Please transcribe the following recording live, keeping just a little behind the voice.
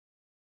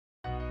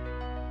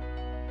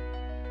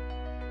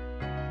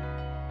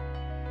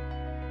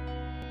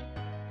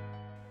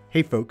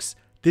Hey folks,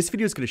 this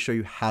video is going to show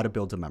you how to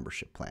build a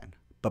membership plan.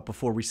 But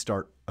before we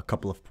start, a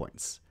couple of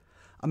points.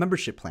 A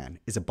membership plan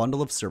is a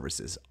bundle of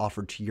services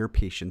offered to your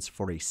patients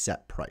for a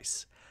set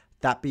price.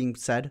 That being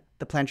said,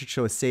 the plan should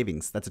show a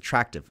savings that's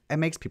attractive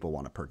and makes people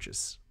want to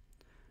purchase.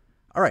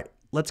 All right,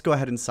 let's go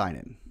ahead and sign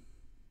in.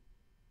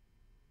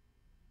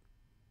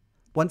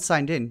 Once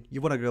signed in,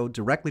 you want to go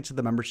directly to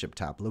the membership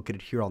tab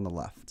located here on the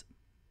left.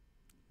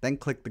 Then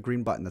click the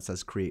green button that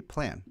says Create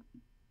Plan.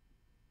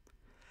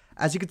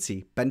 As you can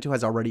see, Bento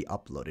has already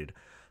uploaded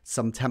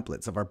some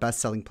templates of our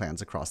best-selling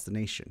plans across the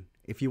nation.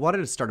 If you wanted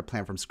to start a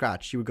plan from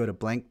scratch, you would go to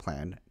Blank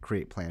Plan,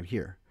 Create Plan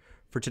here.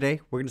 For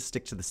today, we're going to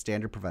stick to the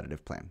standard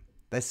preventative plan.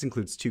 This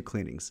includes 2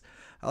 cleanings.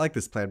 I like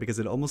this plan because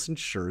it almost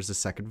ensures a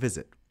second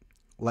visit.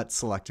 Let's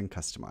select and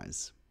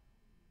customize.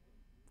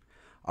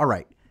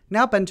 Alright,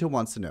 now Bento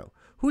wants to know,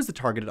 who is the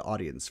targeted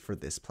audience for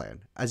this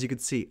plan? As you can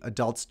see,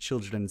 adults,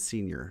 children, and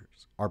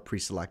seniors are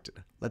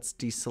pre-selected. Let's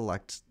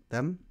deselect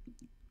them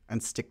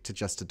and stick to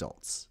just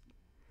adults.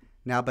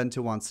 Now Bento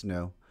wants to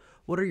know,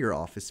 what are your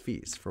office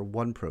fees for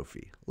one pro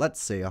fee?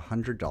 Let's say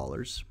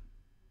 $100.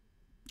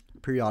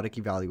 Periodic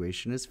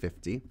evaluation is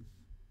 $50.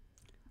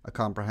 A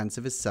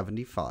comprehensive is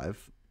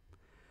 $75.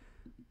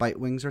 Bite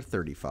wings are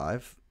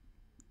 $35.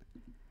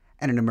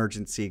 And an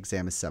emergency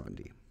exam is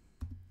 $70.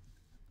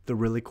 The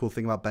really cool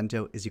thing about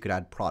Bento is you could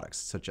add products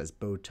such as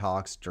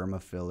Botox,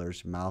 derma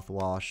fillers,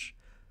 mouthwash.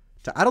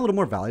 To add a little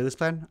more value to this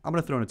plan, I'm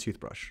going to throw in a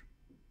toothbrush.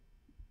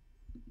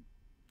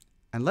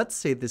 And let's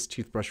say this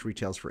toothbrush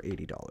retails for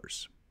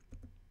 $80.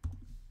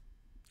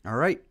 All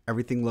right,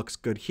 everything looks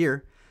good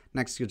here.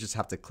 Next, you'll just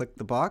have to click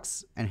the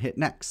box and hit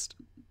next.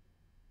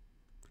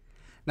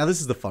 Now, this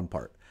is the fun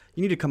part.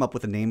 You need to come up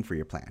with a name for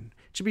your plan.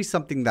 It should be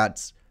something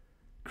that's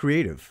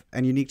creative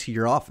and unique to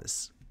your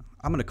office.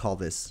 I'm going to call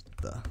this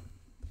the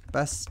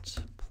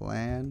best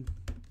plan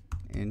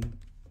in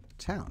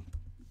town.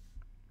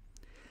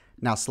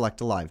 Now select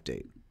a live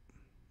date.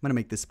 I'm going to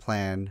make this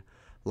plan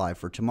live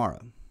for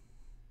tomorrow.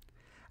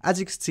 As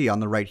you can see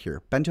on the right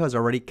here, Bento has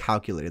already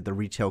calculated the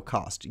retail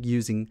cost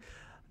using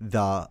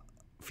the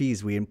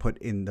fees we input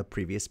in the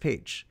previous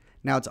page.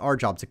 Now it's our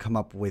job to come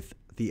up with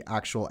the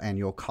actual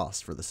annual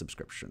cost for the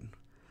subscription.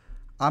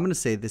 I'm going to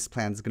say this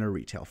plan is going to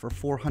retail for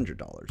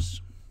 $400.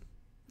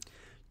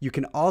 You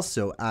can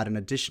also add an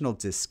additional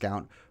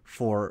discount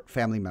for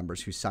family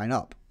members who sign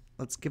up.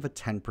 Let's give a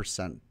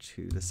 10%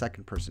 to the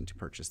second person to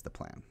purchase the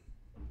plan.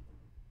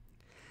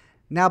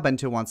 Now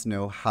Bento wants to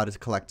know how to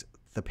collect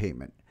the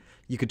payment.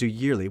 You could do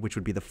yearly, which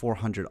would be the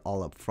 $400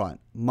 all up front,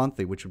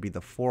 monthly, which would be the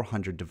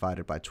 $400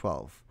 divided by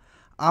 12.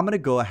 I'm going to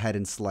go ahead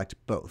and select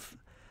both.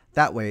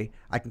 That way,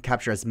 I can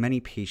capture as many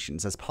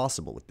patients as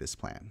possible with this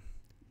plan.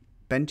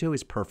 Bento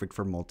is perfect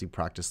for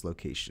multi-practice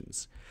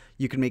locations.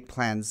 You can make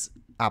plans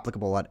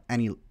applicable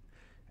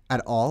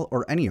at all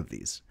or any of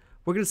these.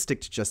 We're going to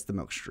stick to just the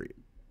Milk Street.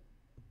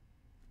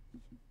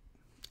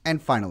 And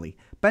finally,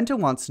 Bento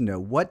wants to know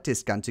what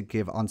discount to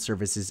give on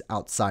services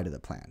outside of the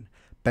plan.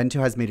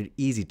 Bento has made it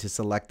easy to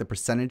select the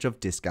percentage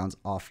of discounts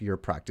off your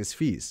practice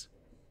fees.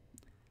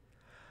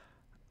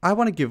 I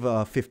want to give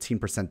a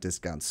 15%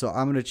 discount, so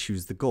I'm going to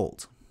choose the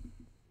gold.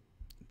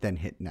 Then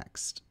hit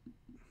next.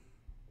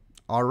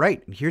 All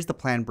right, and here's the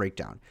plan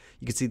breakdown.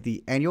 You can see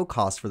the annual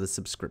cost for the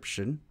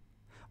subscription,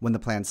 when the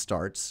plan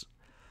starts,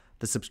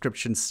 the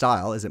subscription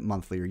style, is it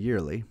monthly or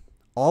yearly,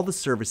 all the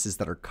services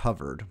that are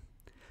covered,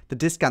 the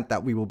discount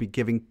that we will be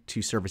giving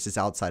to services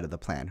outside of the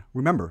plan.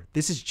 Remember,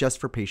 this is just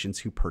for patients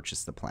who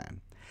purchase the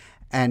plan.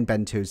 And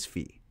Bento's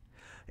fee.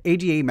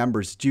 ADA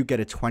members do get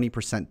a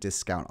 20%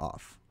 discount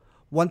off.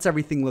 Once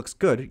everything looks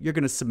good, you're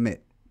going to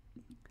submit.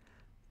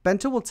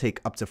 Bento will take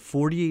up to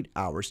 48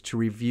 hours to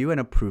review and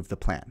approve the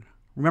plan.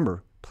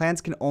 Remember, plans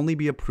can only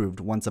be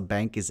approved once a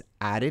bank is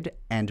added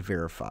and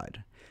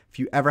verified. If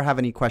you ever have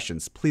any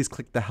questions, please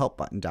click the help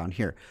button down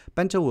here.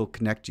 Bento will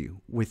connect you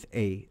with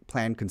a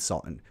plan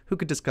consultant who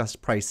could discuss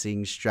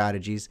pricing,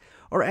 strategies,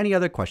 or any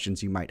other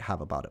questions you might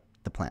have about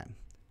the plan.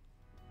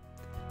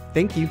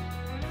 Thank you.